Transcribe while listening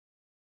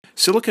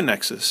Silica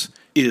Nexus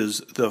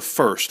is the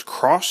first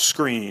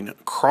cross-screen,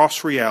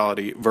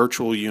 cross-reality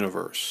virtual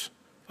universe.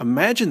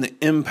 Imagine the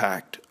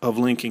impact of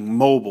linking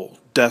mobile,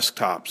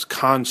 desktops,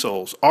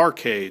 consoles,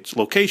 arcades,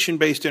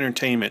 location-based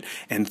entertainment,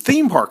 and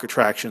theme park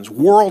attractions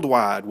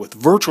worldwide with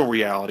virtual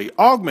reality,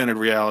 augmented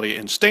reality,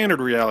 and standard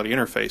reality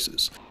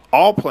interfaces,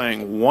 all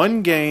playing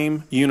one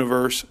game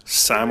universe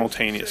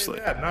simultaneously.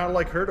 Not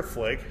like her to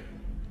flake.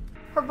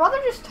 Her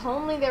brother just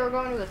told me they were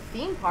going to the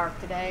theme park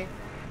today.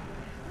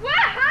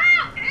 Woohoo!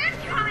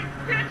 Incoming,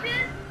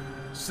 bitches!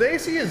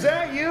 Stacy, is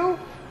that you?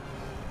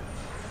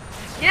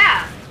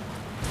 Yeah.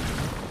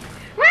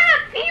 We're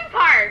at a theme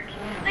park!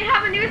 They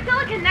have a new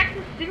Silica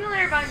Nexus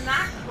simulator by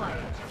Maxlight.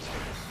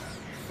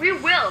 We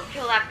will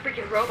kill that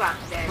freaking robot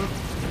today.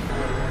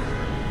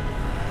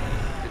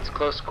 It's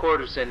close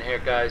quarters in here,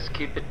 guys.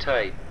 Keep it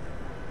tight.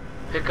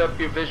 Pick up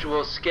your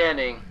visual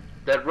scanning.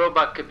 That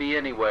robot could be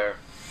anywhere.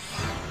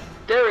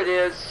 There it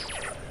is.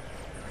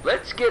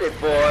 Let's get it,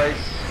 boys.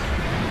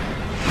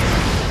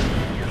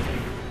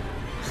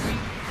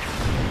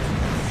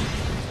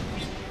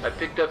 I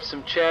picked up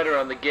some chatter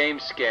on the game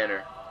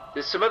scanner.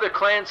 There's some other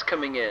clans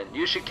coming in.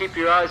 You should keep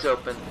your eyes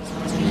open.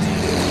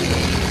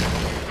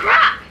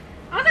 Crap!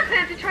 Other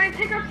clans are trying to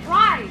take our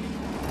prize!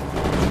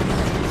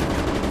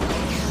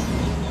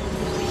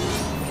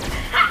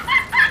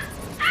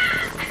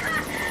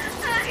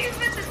 He's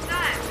with the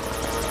nut.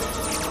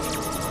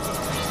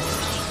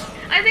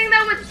 I think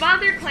that was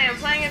Buzzer Clan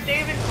playing a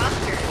Dave and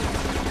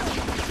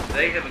Buster's.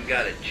 They haven't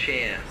got a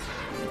chance.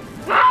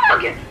 Whoa!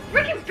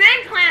 Freaking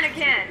Ben Clan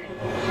again!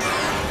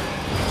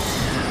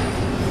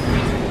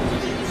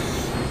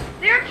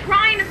 They're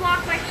trying to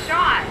block my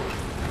shot!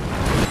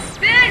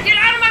 Ben, get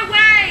out of my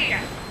way!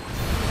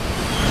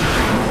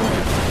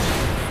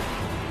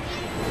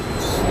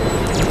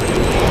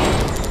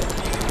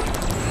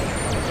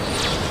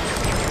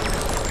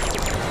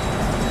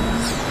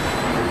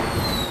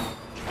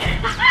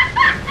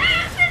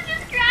 This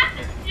just crashed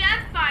his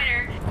jet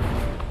fighter!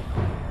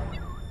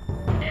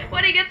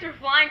 What he gets for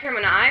flying from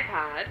an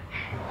iPad.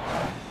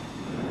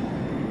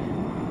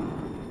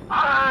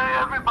 Hey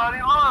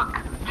everybody, look!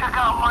 Check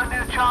out my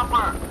new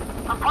chopper!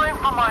 I'm playing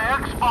from my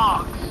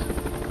Xbox!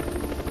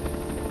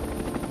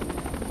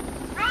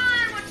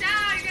 Run! Watch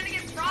out! You're gonna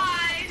get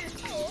fried!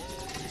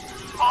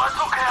 Oh, it's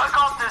okay, I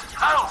got this!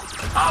 Oh!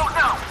 Oh,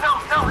 no!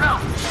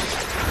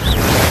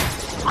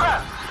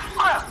 Crap!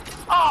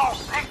 Oh,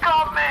 it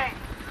got me!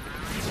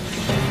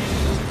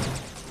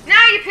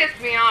 Now you pissed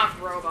me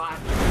off, robot.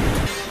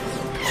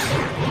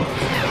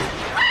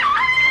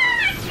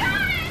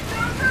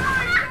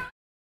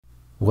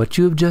 What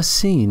you have just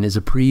seen is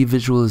a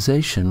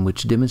pre-visualization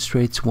which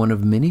demonstrates one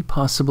of many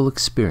possible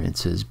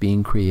experiences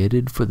being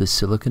created for the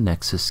Silica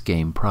Nexus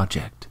game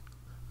project.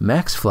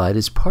 MaxFlight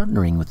is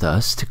partnering with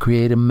us to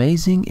create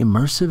amazing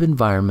immersive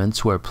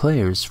environments where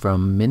players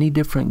from many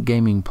different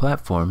gaming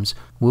platforms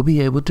will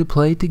be able to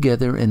play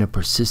together in a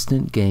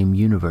persistent game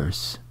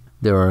universe.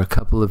 There are a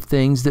couple of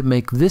things that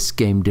make this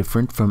game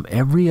different from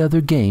every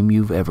other game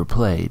you've ever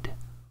played.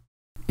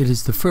 It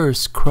is the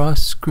first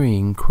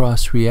cross-screen,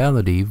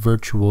 cross-reality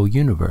virtual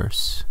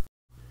universe.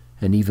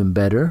 And even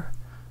better,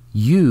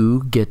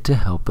 you get to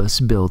help us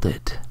build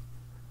it.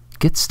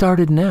 Get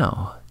started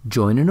now.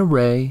 Join an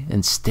array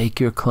and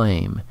stake your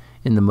claim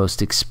in the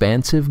most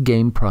expansive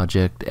game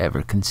project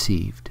ever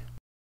conceived.